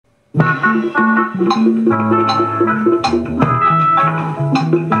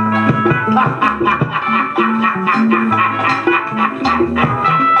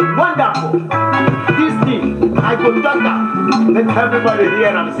Wonderful. This thing, I could talk that. Let everybody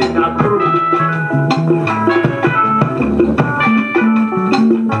hear and say that true.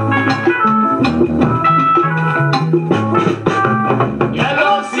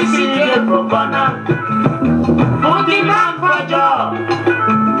 Yellow Sissi for Ghana. Putting on for job.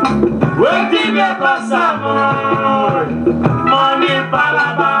 Waiting for some money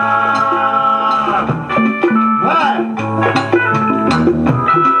palaba.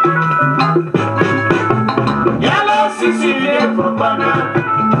 Yellow Sissi for Ghana.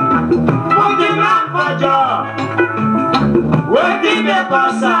 Putting on for job. Waiting for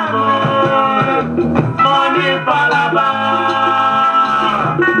some money palaba.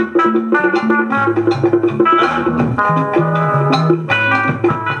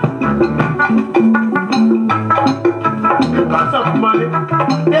 Because of money,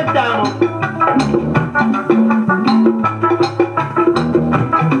 take time.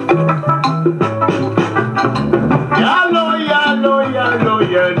 Yellow, yellow, yellow,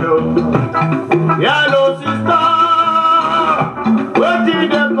 yellow, yellow sister. What did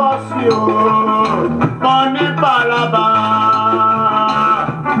they cost you? Money palaba.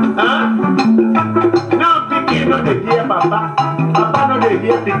 Huh? Now picking on the dear papa. Papa no dey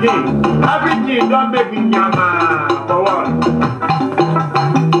hear pikin. Everything don't make me nyama for what?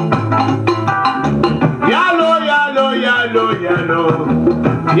 Yellow, yellow, yellow, yellow,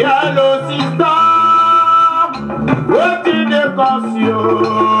 yellow sister. What did they cost you?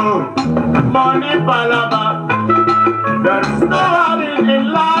 Money palaba. There's no hurry in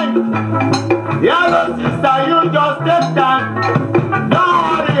life. Yellow sister, you just take time. Don't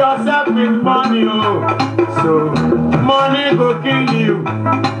worry yourself with money, oh. So money go kill you.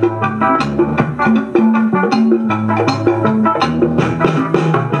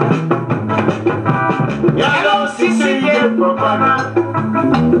 Yellow Sissi for Ghana.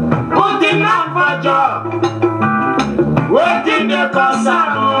 Putting on for job. Waiting the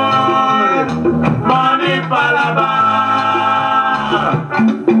concern. Money palaba.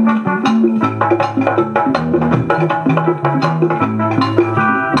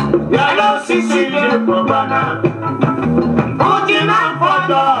 Yellow Sissi for Ghana. Putting on for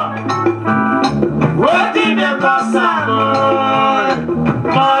job. Waiting the concern.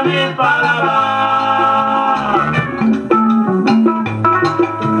 Money palaba.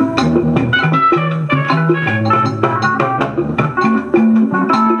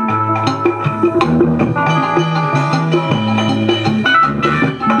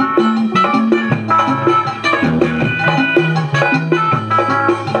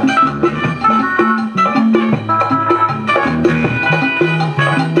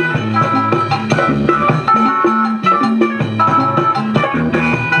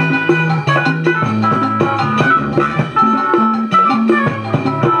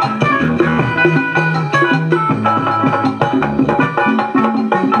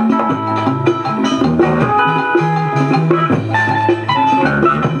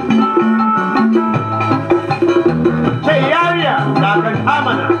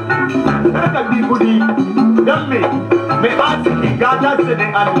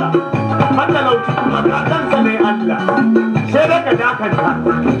 Allah matalauci kuma kakansa ne Allah sai da ka dakanta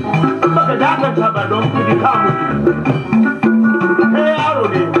baka dakanta ba don kudi ka mutu kai yaro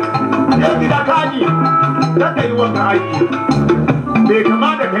ne ya gida kaji da ka yi wanka aiki bai kama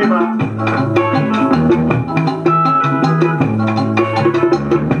da kai ba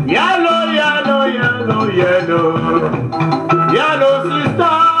yalo yalo yalo yalo yalo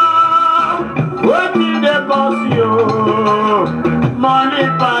sister what did they cost you money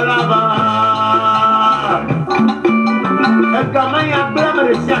palaba. Kamaya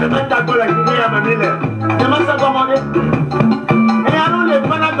primary siya mata ko la kiya manile. Namasa ko mo ni. Eh ano le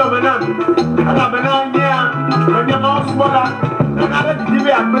mana do manam. Ala mananya, manya mo smola. Nara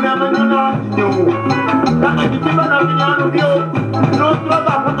dibe akuna manyo no. Kaka dibe na minyo no bio. No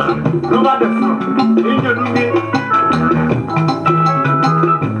traba kuma. No ba de so. Inyo dungi.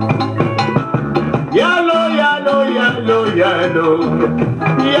 Yellow, yellow, yellow, yellow,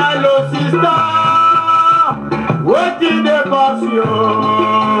 yellow sister. What did they cost you?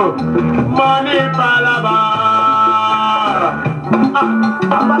 Money palaba.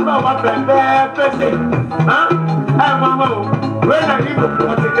 Papa, what the person? Huh? Hey, mama, when I leave the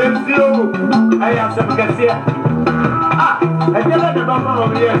MCO, I have some cassia. I tell her the mama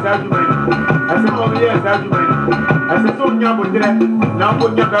over here, Sajuman. I said, over here, Sajuman. I said, so young, now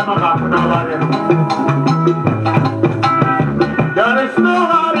put your grandma. There is no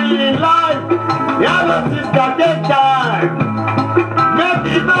hurry in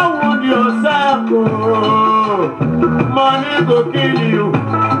go kill you.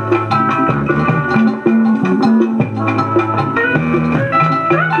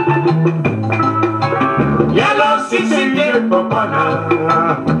 Yellow Sissi dey for corner,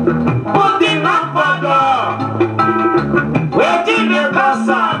 putting up for door, waiting dey cause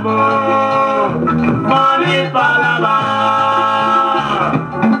am money palava.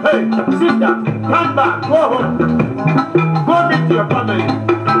 Hey, sister, come back, go home, go meet your family.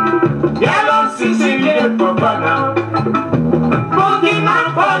 Yellow Sissi dey for corner, putting up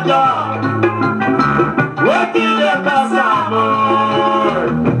for door, waiting dey cause am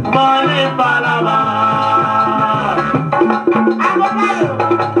money palava.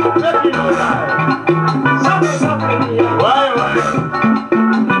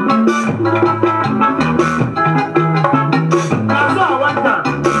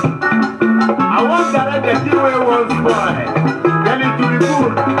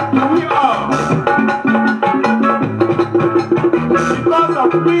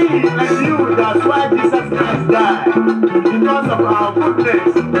 We and you, that's why Jesus Christ died. Because of our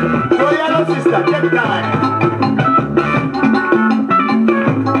goodness. So Yellow sister, take time.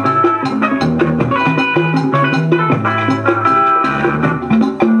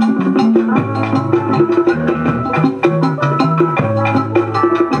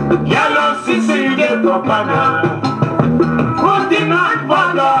 Yellow Sissi, you get for banner. Putting on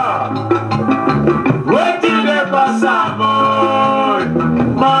fire. Waiting there for someone.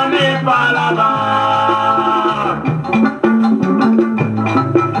 Money palava.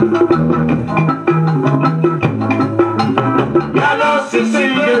 Yellow Sissi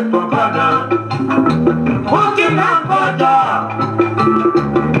dey for corner, putting up for door,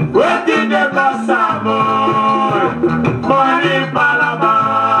 waiting dey cause am money palava.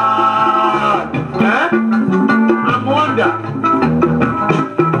 I'm wonder.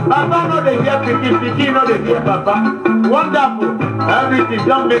 Papa no dey hear pikin no dey hear papa. Wonderful. Everything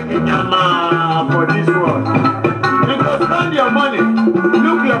don't make it for this world. Because spend your money,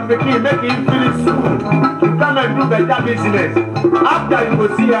 look your pikin, make him feel soon. You come and do better business. After you go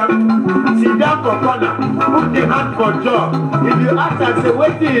see him, sit down for corner, put the hand for jaw. If you ask and say,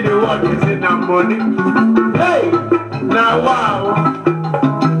 wait till the world, you say, now money. Hey, now wow.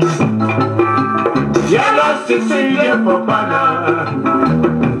 Yellow Sissi dey for corner,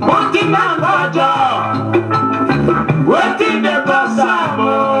 put the hand for jaw. Waiting the cause am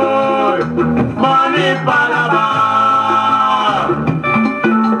money palava.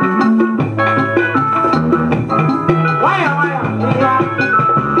 Wire.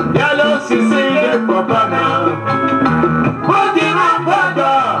 Yellow Sissi dey for corner, putting up for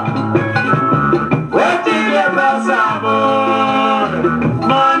door, waiting the cause am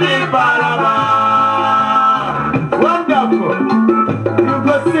money palava. Wonderful. You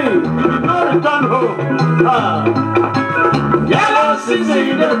go see, you no return home. Yellow Sissi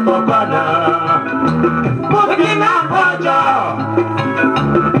dey for corner, putting up for door,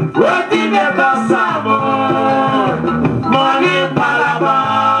 waiting dey cause am money palava.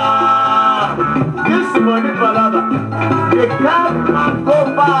 This money palava, they come and go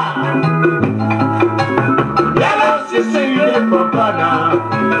far. Yellow Sissi dey for corner,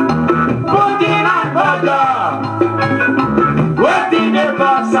 putting up for door, waiting dey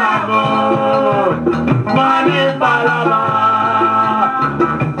cause am money palava.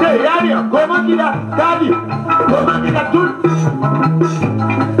 Como que dá, Gabi? Como que dá tudo?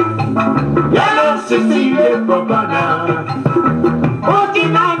 Yellow Sissi dey for corner,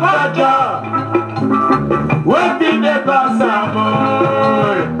 putting on water, waiting dey cause am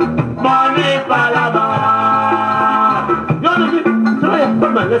money palava. You know me? Throw your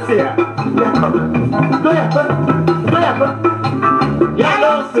phone, let's see here. Throw your phone.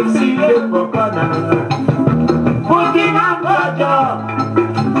 Yellow Sissi dey for corner, putting on water.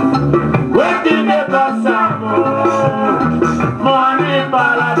 Waiting the cause am money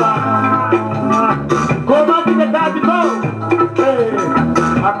palava. Come on, the daddy go. Hey,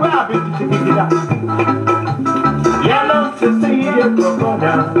 I could have been to Yellow Sissi dey for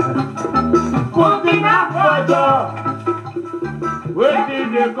corner, putting up for door, waiting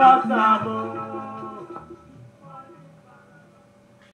the cause am